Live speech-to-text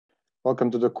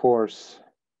Welcome to the course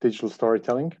Digital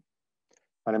Storytelling.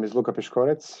 My name is Luka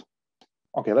Piškorec.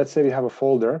 Okay, let's say we have a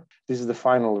folder. This is the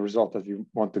final result that you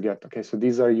want to get. Okay, so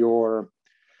these are your,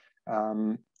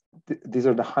 these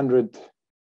are the 100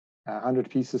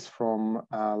 pieces from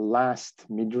last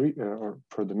or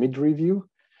for the mid review.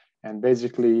 And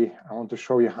basically, I want to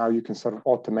show you how you can sort of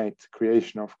automate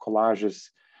creation of collages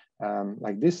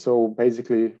like this. So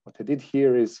basically, what I did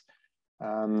here is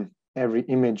every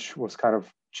image was kind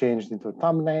of changed into a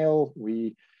thumbnail.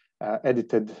 We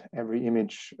edited every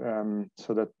image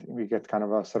so that we get kind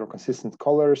of a sort of consistent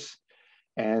colors,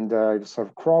 and it was sort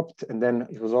of cropped. And then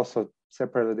it was also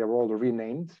separated. They were all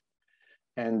renamed.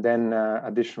 And then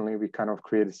additionally, we kind of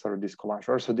created sort of this collage.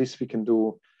 Also, this we can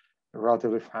do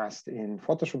relatively fast in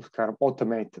Photoshop to kind of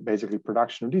automate basically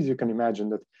production of these. You can imagine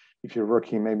that if you're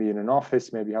working maybe in an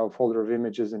office, maybe you have a folder of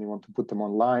images and you want to put them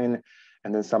online,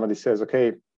 and then somebody says,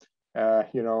 okay,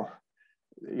 you know,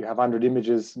 you have 100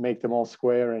 images, make them all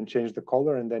square and change the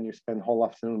color, and then you spend the whole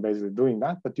afternoon basically doing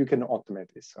that, but you can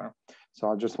automate this. So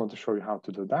I just want to show you how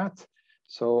to do that.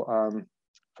 So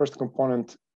first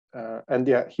component, and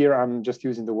yeah, here I'm just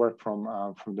using the work from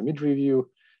the mid review.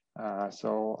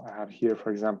 So I have here, for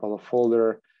example, a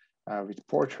folder with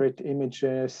portrait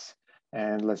images,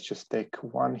 and let's just take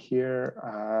one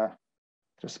here,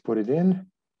 just put it in.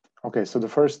 Okay, so the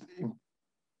first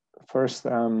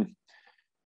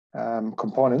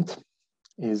component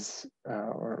is,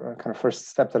 or kind of first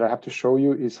step that I have to show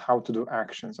you is how to do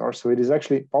actions. Or so it is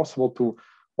actually possible to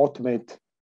automate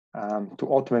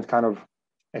kind of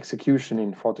execution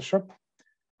in Photoshop.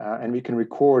 And we can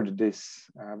record this.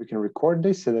 We can record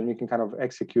this, and then we can kind of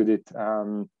execute it.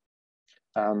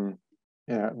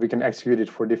 We can execute it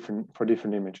for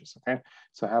different images. Okay.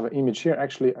 So I have an image here.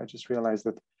 Actually, I just realized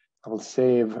that I will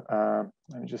save.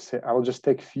 Let me just say I will just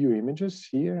take a few images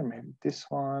here. Maybe this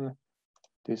one,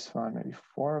 maybe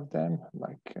 4 of them,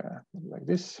 like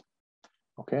this.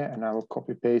 Okay, and I will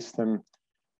copy paste them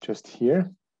just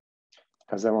here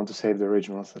because I want to save the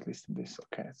originals at least in this.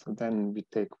 Okay, so then we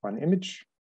take one image.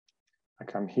 I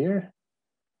come here.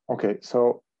 Okay,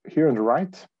 so here on the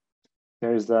right,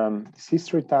 there's this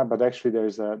history tab, but actually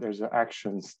there's an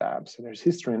actions tab. So there's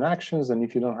history and actions, and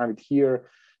if you don't have it here,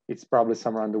 it's probably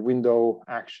somewhere on the window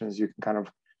actions. You can kind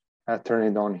of turn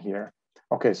it on here.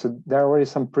 Okay, so there are already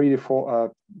some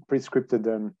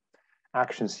pre-scripted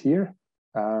actions here.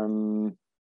 They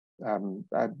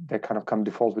kind of come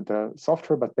default with the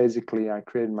software, but basically I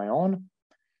created my own.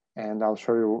 And I'll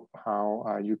show you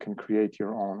how you can create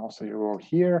your own. Also, you go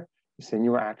here, you say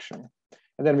new action.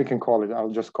 And then we can call it, I'll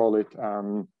just call it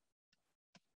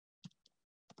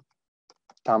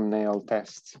thumbnail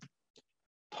test.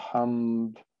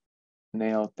 Thumbnail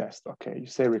test. Okay, you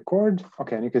say record.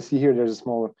 Okay, and you can see here there's a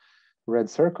small red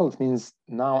circle. It means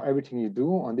now everything you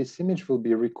do on this image will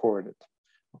be recorded.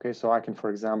 Okay, so I can, for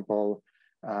example,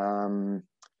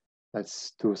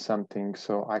 let's do something.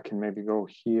 So I can maybe go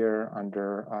here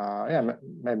under,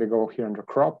 maybe go here under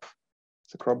crop.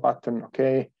 It's a crop button.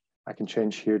 Okay. I can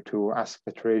change here to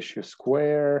aspect ratio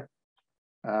square,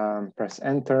 press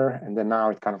enter, and then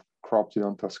now it kind of cropped it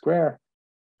onto a square.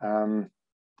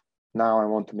 Now I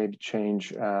want to maybe change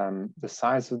the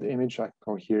size of the image. I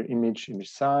go here, image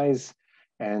size,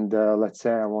 and let's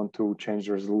say I want to change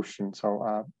the resolution.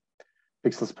 So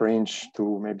pixels per inch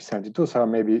to maybe 72. So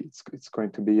maybe it's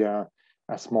going to be a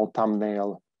small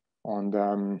thumbnail on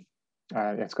the,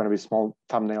 it's going to be a small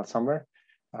thumbnail somewhere.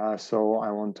 So I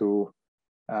want to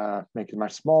make it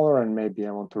much smaller, and maybe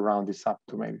I want to round this up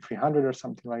to maybe 300 or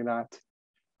something like that.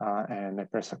 And I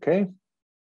press OK.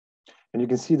 And you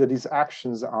can see that these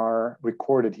actions are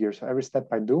recorded here. So every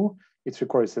step I do, it's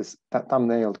recorded. It says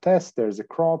thumbnail test, there's a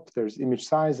crop, there's image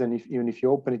size, and even if you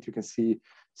open it, you can see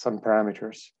some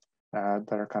parameters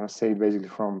that are kind of saved basically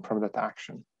from that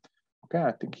action. Okay,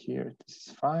 I think here this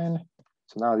is fine.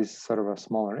 So now this is sort of a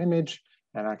smaller image,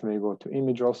 and I can maybe go to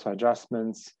image also,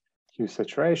 adjustments, hue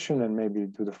saturation, and maybe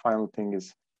do the final thing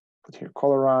is put here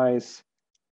colorize,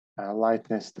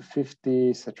 lightness to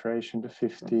 50, saturation to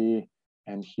 50,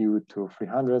 and hue to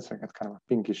 300. So I get kind of a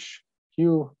pinkish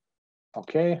hue.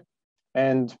 Okay,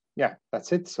 and yeah,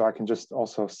 that's it. So I can just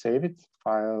also save it,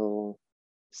 file,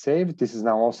 save. This is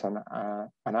now also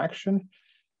an action,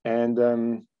 and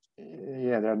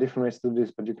yeah, there are different ways to do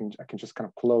this, but I can just kind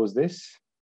of close this.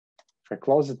 If I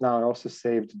close it now, I also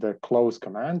saved the close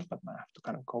command, but now I have to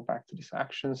kind of go back to these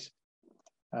actions.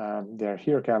 They're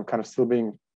here. Okay, I'm kind of still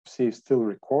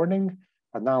recording,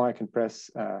 but now I can press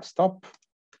stop,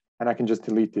 and I can just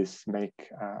delete this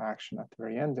make action at the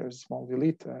very end. There's a small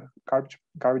delete,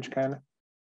 garbage can.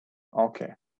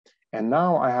 Okay, and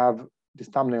now I have this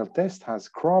thumbnail test has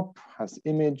crop, has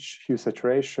image, hue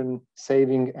saturation,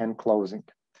 saving, and closing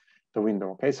the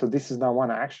window. Okay, so this is now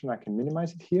one action. I can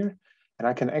minimize it here, and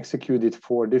I can execute it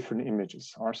for different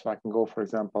images. Or so I can go, for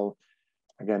example,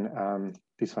 again,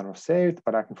 this one was saved,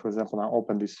 but I can, for example, now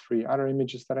open these 3 other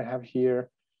images that I have here.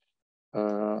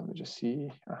 Let me just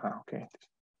see. Okay,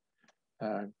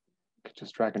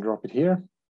 just drag and drop it here.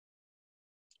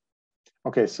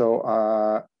 Okay,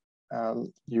 so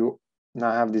you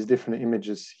now have these different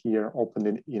images here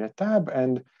opened in a tab,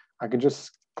 and I can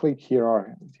just click here,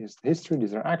 or here's the history,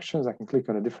 these are actions. I can click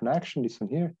on a different action, this one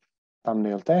here,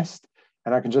 thumbnail test,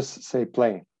 and I can just say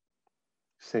play.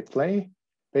 Say play.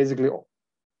 Basically,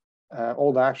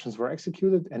 all the actions were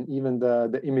executed, and even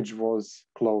the image was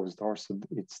closed, or so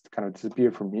it's kind of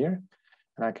disappeared from here.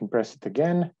 And I can press it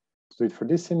again, do it for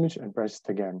this image, and press it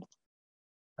again.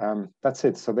 That's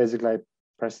it. So basically, I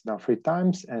pressed it now 3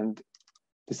 times, and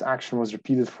this action was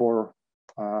repeated for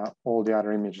all the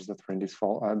other images that were in this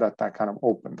file that I kind of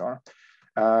opened.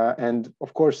 And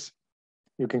of course,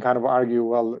 you can kind of argue,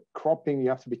 well, cropping, you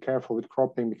have to be careful with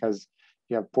cropping because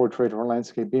you have portrait or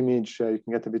landscape image, you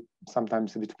can get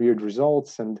sometimes a bit weird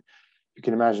results, and you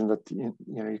can imagine that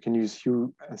you can use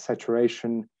hue and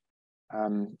saturation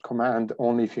command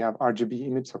only if you have RGB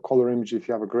image, so color image. If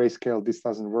you have a grayscale, this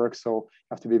doesn't work, so you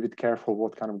have to be a bit careful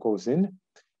what kind of goes in.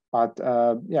 But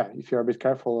yeah, if you're a bit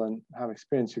careful and have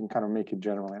experience, you can kind of make it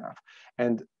general enough.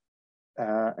 And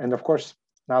of course,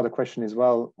 now the question is,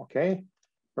 well, okay,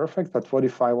 perfect, but what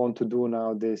if I want to do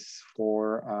now this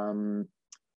for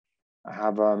I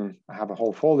have a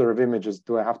whole folder of images.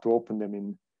 Do I have to open them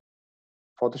in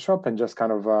Photoshop and just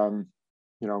kind of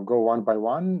go one by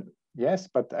one? Yes,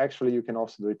 but actually you can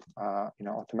also do it in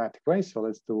an automatic way. So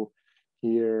let's do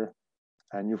here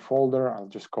a new folder. I'll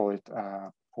just call it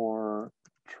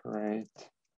portrait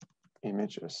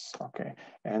images. Okay,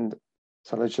 and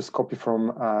so let's just copy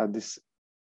from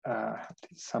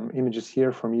some images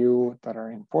here from you that are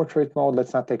in portrait mode.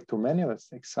 Let's not take too many. Let's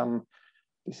take some.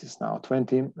 This is now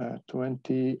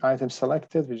 20 items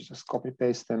selected. We just copy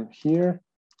paste them here.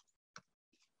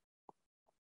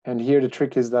 And here the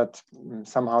trick is that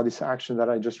somehow this action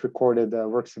that I just recorded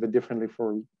works a bit differently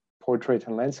for portrait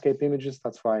and landscape images.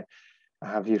 That's why I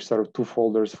have here sort of 2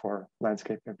 folders for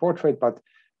landscape and portrait. But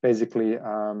basically,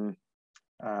 yeah,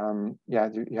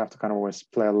 you have to kind of always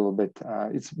play a little bit.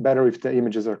 It's better if the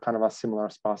images are kind of as similar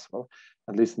as possible,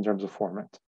 at least in terms of format.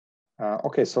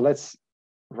 Okay, so let's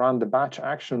run the batch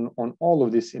action on all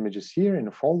of these images here in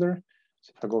a folder.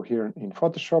 So if I go here in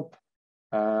Photoshop,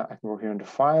 I can go here in the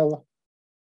file,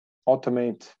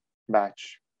 automate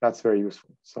batch. That's very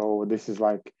useful. So this is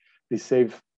like,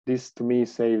 this to me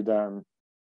saved,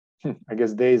 I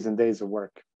guess, days and days of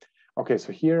work. Okay,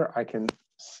 so here I can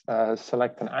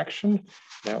select an action.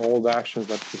 Then all the actions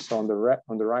that you saw on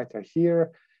the right are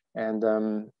here. And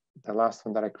the last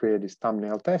one that I created is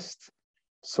thumbnail test.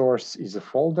 Source is a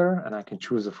folder, and I can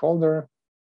choose a folder.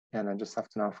 And I just have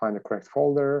to now find the correct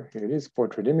folder. Here it is,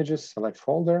 portrait images, select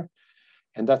folder.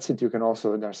 And that's it. You can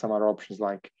also, there are some other options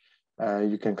like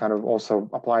you can kind of also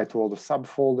apply it to all the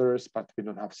subfolders, but we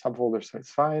don't have subfolders, so it's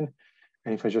fine.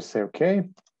 And if I just say okay,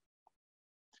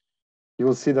 you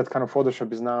will see that kind of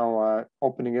Photoshop is now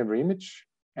opening every image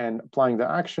and applying the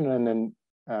action, and then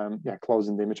yeah,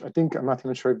 closing the image. I think I'm not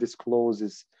even sure if this close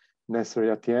is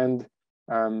necessary at the end.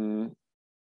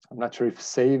 I'm not sure if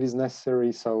save is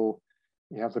necessary, so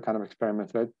you have to kind of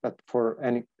experiment with it. But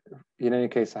in any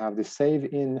case, I have this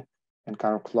save in and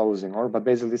kind of closing, but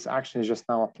basically this action is just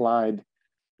now applied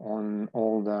on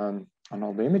all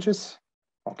the images.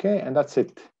 Okay, and that's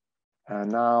it.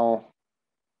 Now,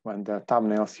 when the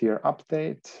thumbnails here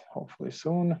update, hopefully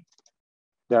soon,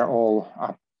 they're all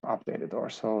updated.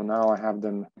 So now I have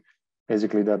them.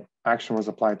 Basically, the action was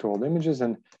applied to all the images,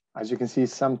 and as you can see,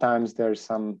 sometimes there's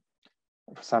some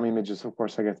images, of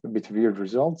course, I get a bit weird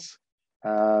results.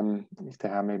 If they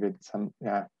have maybe some,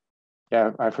 yeah,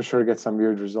 I for sure get some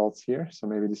weird results here. So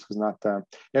maybe this was not,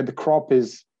 yeah, the crop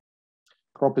is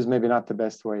maybe not the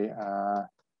best way.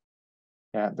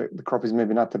 Yeah, the crop is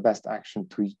maybe not the best action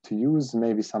to use.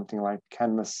 Maybe something like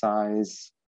canvas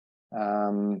size,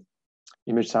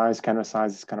 image size, canvas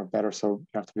size is kind of better. So you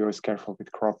have to be always careful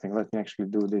with cropping. Let me actually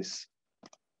do this.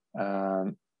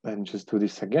 And just do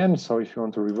this again. So if you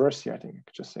want to reverse here, I think I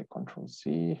could just say Control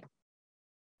Z.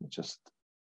 Just,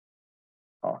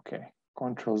 okay,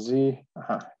 Control Z.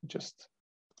 Just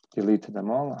deleted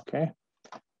them all. Okay.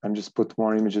 And just put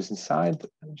more images inside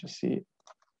and just see.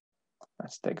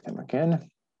 Let's take them again.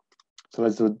 So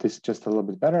let's do this just a little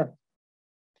bit better.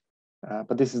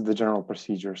 But this is the general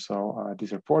procedure. So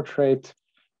these are portrait,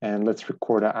 and let's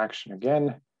record an action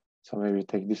again. So maybe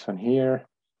take this one here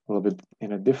a little bit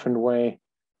in a different way.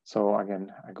 So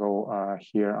again, I go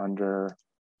here under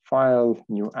File,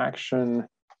 New Action,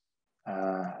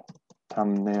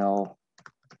 Thumbnail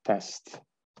Test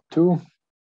 2.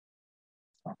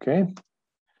 Okay.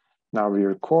 Now we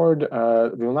record.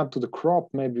 We will not do the crop.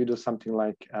 Maybe we do something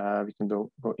like we can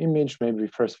go image. Maybe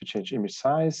first we change image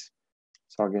size.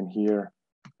 So again, here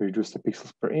we reduce the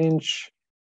pixels per inch.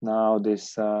 Now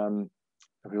this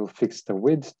we'll fix the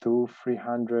width to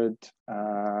 300.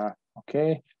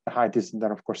 Okay, the height is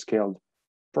then of course scaled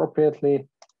appropriately.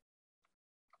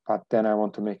 But then I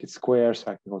want to make it square,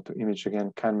 so I can go to image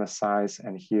again, canvas size,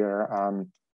 and here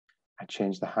I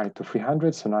change the height to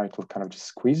 300. So now it will kind of just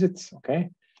squeeze it. Okay.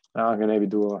 Now I'm gonna maybe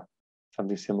do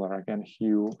something similar again,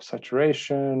 hue,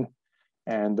 saturation,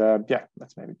 and yeah,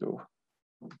 let's maybe do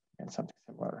something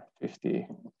similar, 50,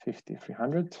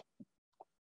 300.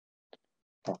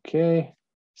 Okay,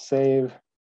 save.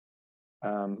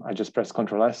 I just pressed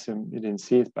Ctrl S, and you didn't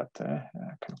see it, but I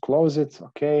can close it.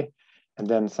 Okay, and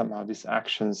then somehow these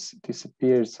actions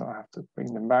disappeared, so I have to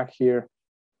bring them back here.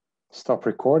 Stop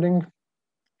recording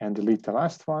and delete the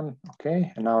last one.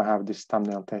 Okay, and now I have this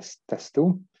thumbnail test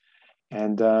 2.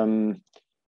 And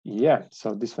yeah,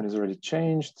 so this one is already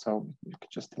changed, so you can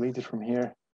just delete it from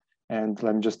here. And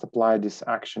let me just apply this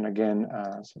action again.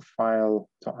 So file,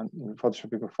 so in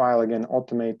Photoshop, you go file again,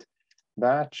 automate,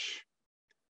 batch,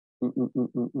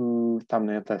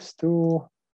 thumbnail test 2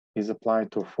 is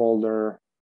applied to a folder,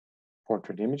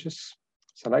 portrait images,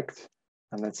 select,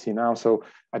 and let's see now. So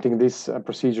I think this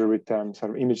procedure with sort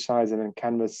of image size and then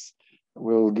canvas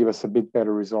will give us a bit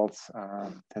better results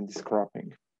than this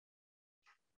cropping.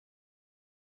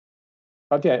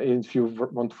 But yeah, if you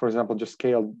want, for example, just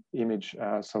scale image,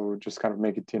 so just kind of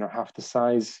make it, half the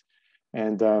size,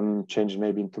 and change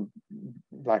maybe into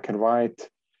black and white,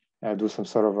 do some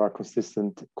sort of a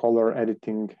consistent color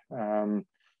editing.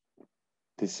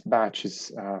 This batch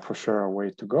is for sure a way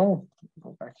to go.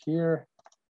 Go back here.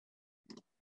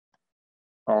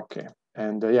 Okay,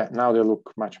 and yeah, now they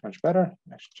look much better.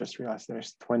 I just realized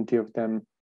there's 20 of them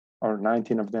or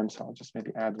 19 of them, so I'll just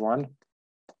maybe add one.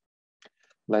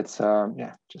 Let's,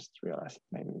 yeah, just realize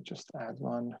maybe we just add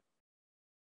one.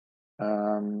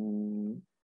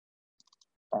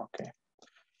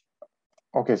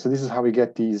 Okay, so this is how we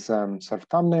get these sort of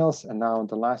thumbnails. And now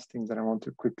the last thing that I want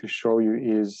to quickly show you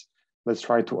is, let's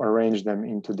try to arrange them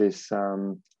into this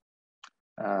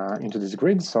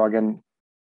grid. So again,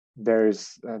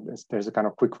 there's a kind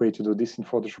of quick way to do this in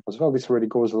Photoshop as well. This already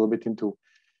goes a little bit into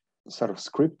sort of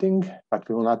scripting, but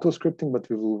we will not do scripting, but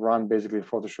we will run basically a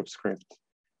Photoshop script.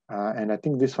 And I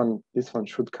think this one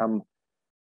should come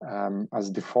as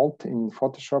default in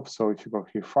Photoshop. So if you go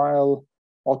here, File,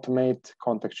 Automate,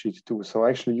 Contact Sheet 2. So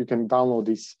actually, you can download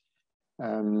these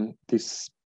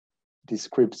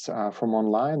scripts from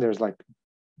online. There's like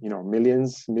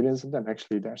millions of them.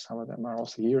 Actually, there's some of them are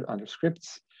also here under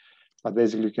scripts. But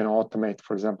basically, you can automate.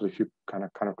 For example, if you kind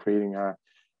of creating a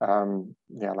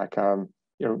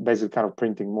you're basically kind of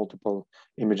printing multiple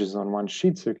images on one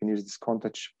sheet. So you can use this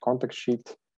contact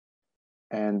sheet.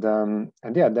 And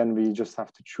yeah, then we just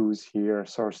have to choose here,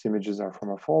 source images are from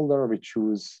a folder. We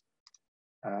choose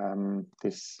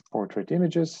this portrait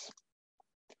images.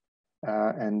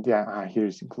 And yeah, here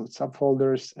is include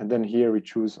subfolders. And then here we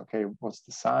choose, okay, what's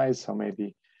the size? So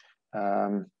maybe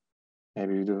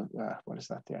we do, what is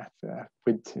that? Yeah,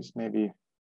 width is maybe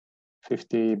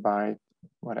 50 by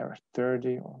whatever,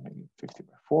 30, or maybe 50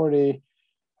 by 40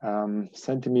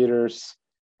 centimeters.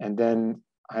 And then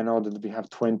I know that we have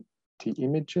 20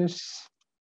 images.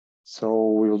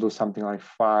 So we will do something like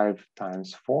 5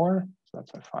 times 4. So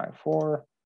that's a 5, 4.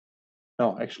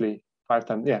 No, actually 5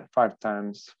 times, yeah, 5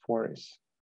 times 4 is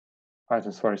 5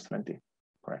 times 4 is 20,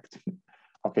 correct.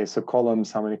 Okay, so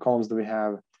columns, how many columns do we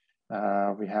have?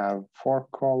 We have 4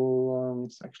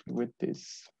 columns. Actually, width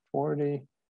is 40,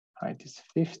 height is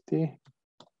 50.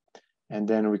 And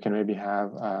then we can maybe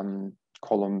have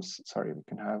columns, sorry, we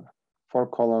can have 4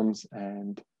 columns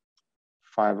and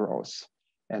 5 rows.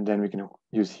 And then we can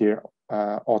use here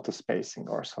auto spacing,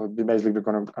 or so basically we're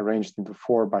going to arrange it into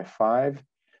 4 by 5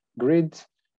 grid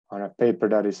on a paper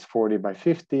that is 40 by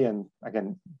 50. And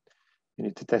again, you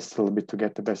need to test a little bit to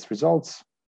get the best results.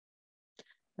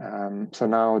 So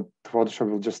now Photoshop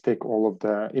will just take all of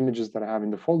the images that I have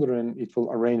in the folder and it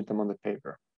will arrange them on the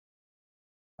paper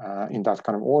in that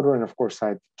kind of order. And of course,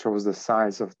 I chose the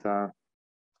size of the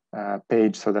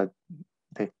page so that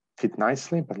they fit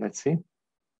nicely, but let's see.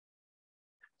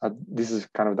 This is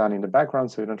kind of done in the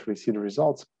background, so you don't really see the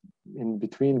results in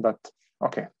between, but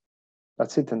okay,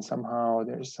 that's it. And somehow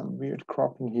there's some weird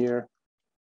cropping here,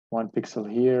 1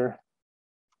 pixel here.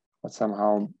 but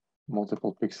somehow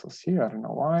multiple pixels here. I don't know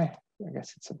why. I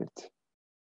guess it's a bit,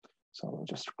 so we'll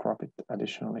just crop it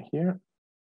additionally here.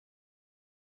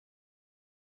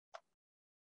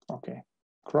 Okay,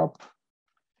 crop.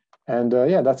 And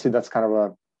yeah, that's it. That's kind of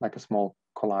a like a small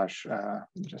collage.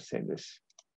 Just save this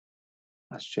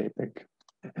as JPEG.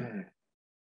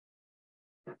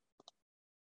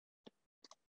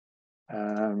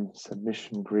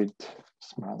 Submission grid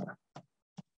smaller.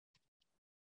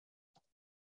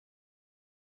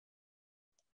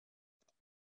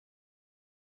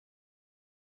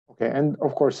 Okay, and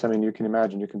of course, I mean, you can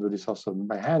imagine you can do this also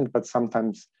by hand, but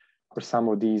sometimes for some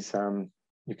of these,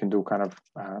 you can do kind of,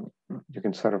 you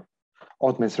can sort of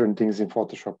automate certain things in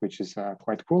Photoshop, which is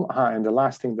quite cool. And the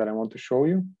last thing that I want to show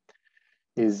you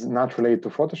is not related to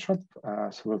Photoshop.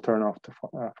 So we'll turn off the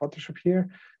Photoshop here.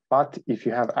 But if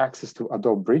you have access to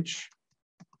Adobe Bridge,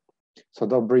 so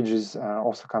Adobe Bridge is,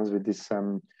 also comes with this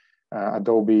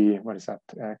Adobe, what is that,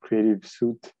 Creative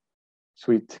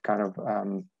Suite kind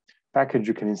of package.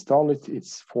 You can install it.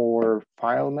 It's for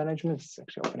file management. It's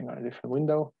actually opening on a different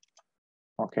window.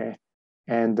 Okay,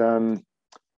 and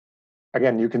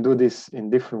again, you can do this in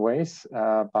different ways,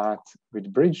 but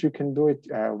with Bridge, you can do it.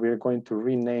 We're going to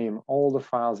rename all the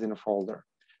files in a folder.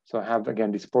 So I have,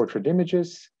 again, these portrait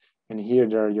images, and here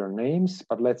there are your names.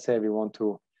 But let's say we want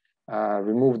to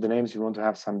remove the names. We want to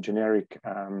have some generic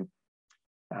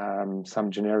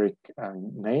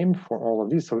name for all of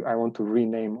these. So I want to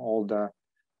rename all the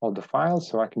files.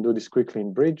 So I can do this quickly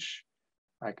in Bridge.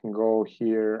 I can go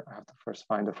here. I have to first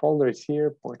find the folder. It's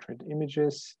here, portrait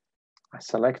images. I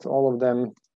select all of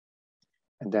them,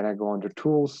 and then I go under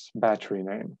Tools, Battery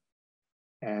Name.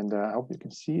 And I hope you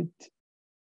can see it.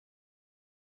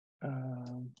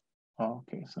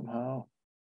 Okay, somehow.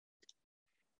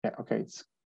 Yeah, okay, it's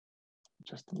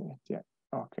just a minute. Yeah,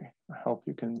 okay. I hope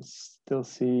you can still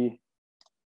see.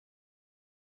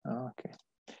 Okay.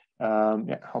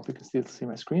 Yeah, I hope you can still see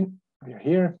my screen. We are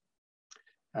here.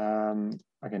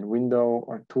 Again, Window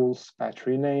or Tools,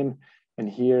 Battery Name. And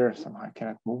here, somehow I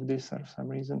cannot move this for some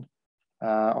reason.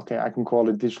 Okay, I can call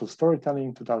it Digital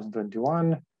Storytelling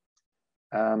 2021.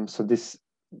 So this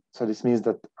means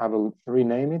that I will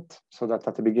rename it so that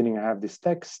at the beginning I have this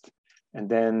text, and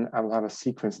then I will have a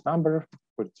sequence number,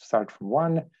 would start from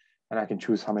 1, and I can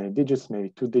choose how many digits,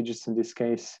 maybe 2 digits in this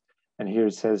case. And here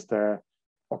it says the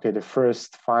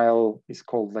first file is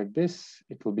called like this.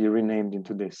 It will be renamed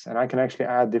into this, and I can actually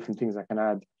add different things. I can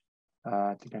add.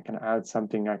 I think I can add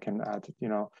something. I can add,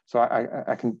 so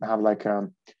I can have like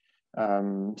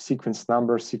sequence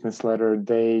number, sequence letter,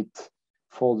 date,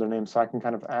 folder name. So I can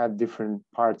kind of add different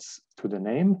parts to the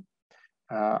name.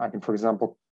 I can, for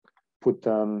example, put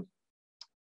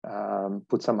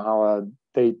somehow a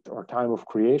date or time of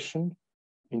creation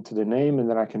into the name, and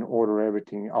then I can order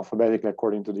everything alphabetically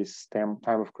according to this time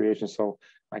of creation. So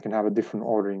I can have a different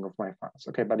ordering of my files.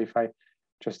 Okay, but if I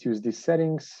just use these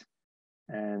settings,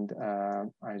 and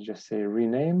I just say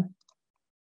rename,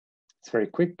 it's very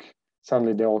quick.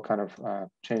 Suddenly they all kind of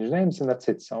change names, and that's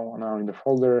it. So now in the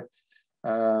folder,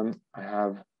 I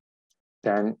have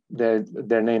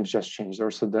their names just changed.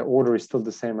 Also, the order is still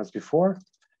the same as before,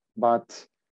 but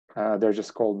they're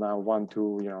just called now 1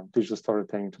 to Digital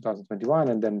Storytelling 2021,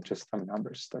 and then just some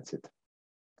numbers. That's it.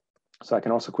 So I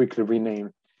can also quickly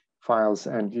rename files,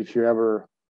 and if you ever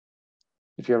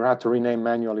had to rename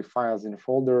manually files in a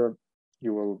folder,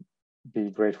 you will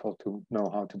be grateful to know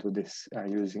how to do this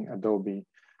using Adobe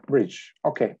Bridge.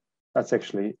 Okay, that's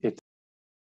actually it.